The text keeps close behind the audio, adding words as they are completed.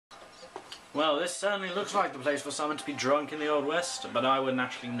Well, this certainly looks like the place for someone to be drunk in the Old West, but I wouldn't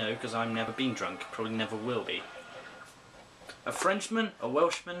actually know because I've never been drunk, probably never will be. A Frenchman, a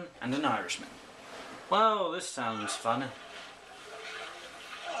Welshman, and an Irishman. Well, this sounds fun.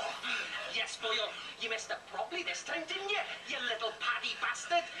 Oh, yes, boyo, you messed up properly this time, didn't you? You little paddy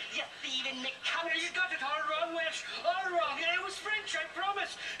bastard. You thieving McCann. You got it all wrong, Welsh. All wrong. It was French, I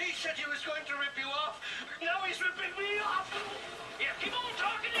promise. He said he was going to rip you off. Now he's ripping me off. Yeah, keep on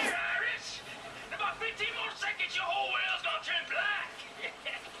talking there, Irish. In about 15 more seconds, your whole world's gonna turn black.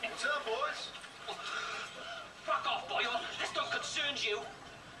 What's up, boys? Fuck off, boyo. This don't concern you.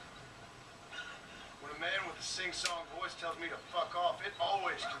 When a man with a sing-song voice tells me to fuck off, it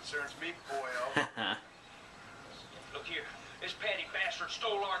always concerns me, boyo. Look here, this petty bastard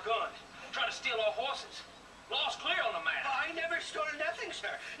stole our gun. Tried to steal our horses. Lost clear on the man. I never stole nothing,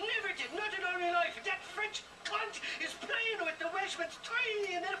 sir. Never did. Not in all my life. That French cunt is playing with the Welshman's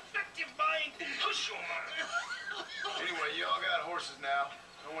tiny and ineffective mind. Hush your mouth. Anyway, you all got horses now.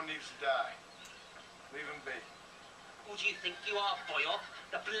 No one needs to die. Leave him be. Who do you think you are, boyo?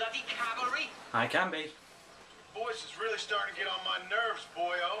 The bloody cavalry? I can be. Voice is really starting to get on my nerves,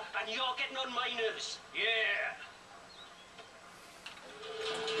 boyo. And you're getting on my nerves. Yeah.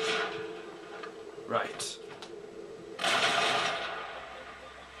 Right.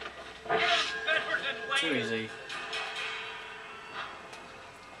 Too easy.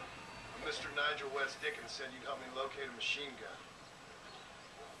 Mr. Nigel West Dickens said you'd help me locate a machine gun.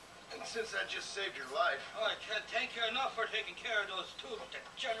 And since that just saved your life... Oh, I can't thank you enough for taking care of those two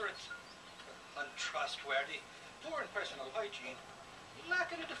degenerates. Untrustworthy, poor in personal hygiene,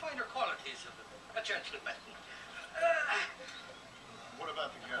 lacking in the finer qualities of a gentleman. What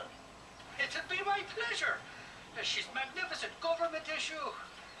about the gun? It'll be my pleasure. She's magnificent, government issue.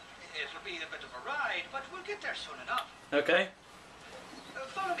 It'll be a bit of a ride, but we'll get there soon enough. Okay.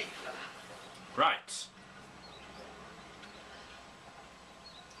 Follow me, fella. Right.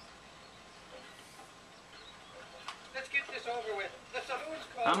 Let's get this over with. The saloon's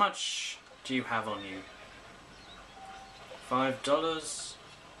called... How much do you have on you? $5.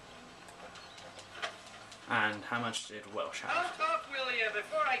 And how much did Welsh have? I'll talk, will you,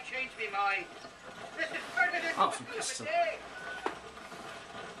 before I change my mind. This is permanent. Oh, some pistol.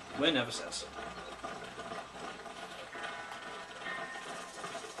 Where never says.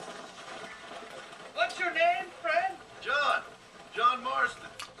 What's your name, friend? John! John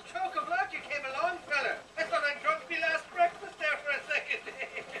Marston. Choke of luck you came along, fella. I thought I drunk me last breakfast there for a second.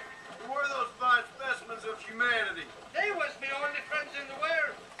 Who were those fine specimens of humanity? They was my only friends in the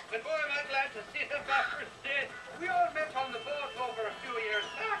world. And boy, am I glad to see them backwards dead. We all met on the boat over a few years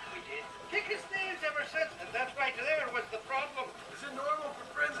back, we did. Kicking snails ever since, and that's right there was the problem. Is it normal for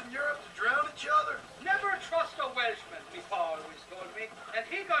friends in Europe to drown each other? Never trust a Welshman, me pa always told me. And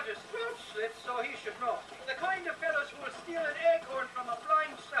he got his throat slit, so he should know. The kind of fellows who will steal an acorn from a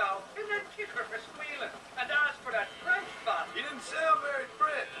blind sow and then kick her for squealing. And as for that French bastard... You didn't sound very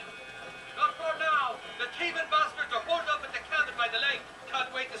French. Not for now. The thieving bastards are holed up at the cabin by the lake.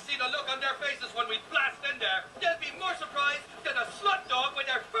 Can't wait to see the look on their faces when we blast in there. They'll be more surprised than a slut dog with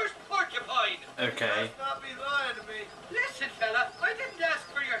their first porcupine. Okay. Must not be lying to me. Listen, fella, I didn't ask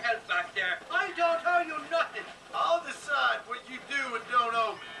for your help back there. I don't owe you nothing. I'll decide what you do and don't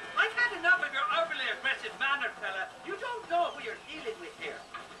owe me. I've had enough of your overly aggressive manner, fella. You don't know who you're dealing with here.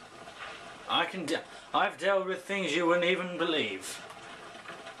 I've dealt with things you wouldn't even believe.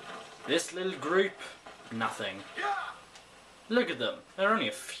 This little group, nothing. Yeah! Look at them. There are only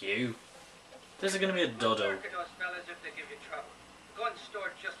a few. This is going to be a dodo. Look at those fellas if they give you trouble. Gun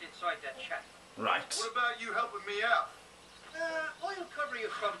stored just inside that shack. Right. What about you helping me out? I'll cover you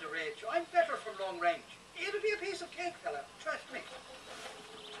from the ridge. I'm better from long range. It'll be a piece of cake, fella. Trust me.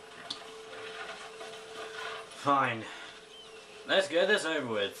 Fine. Let's get this over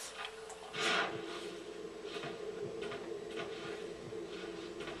with.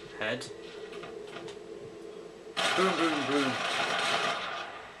 Head. Boom, boom, boom.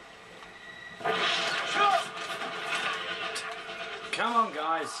 Come on,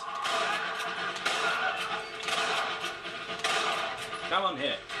 guys. Come on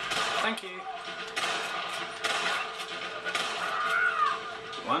here. Thank you.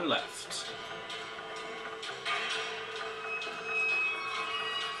 One left.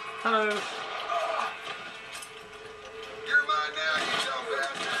 Hello. You're mine now, you dumb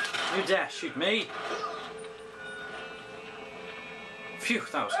bastard. You dare shoot me? Phew,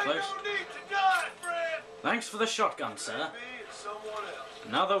 that was close. Ain't no need to die, friend. Thanks for the shotgun, sir. Me and someone else.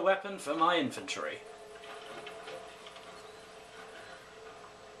 Another weapon for my infantry.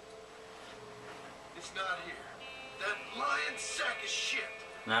 It's not here. That lying sack of shit.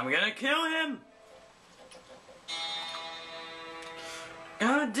 And I'm gonna kill him!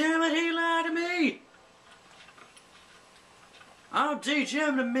 God damn it, he lied to me! I'll teach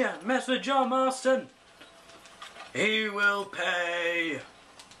him to mess with John Marston. He will pay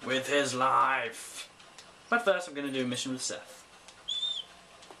with his life. But first I'm gonna do a mission with Seth.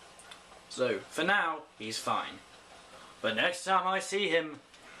 So, for now, he's fine. But next time I see him,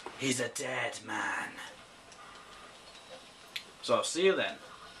 he's a dead man. So I'll see you then.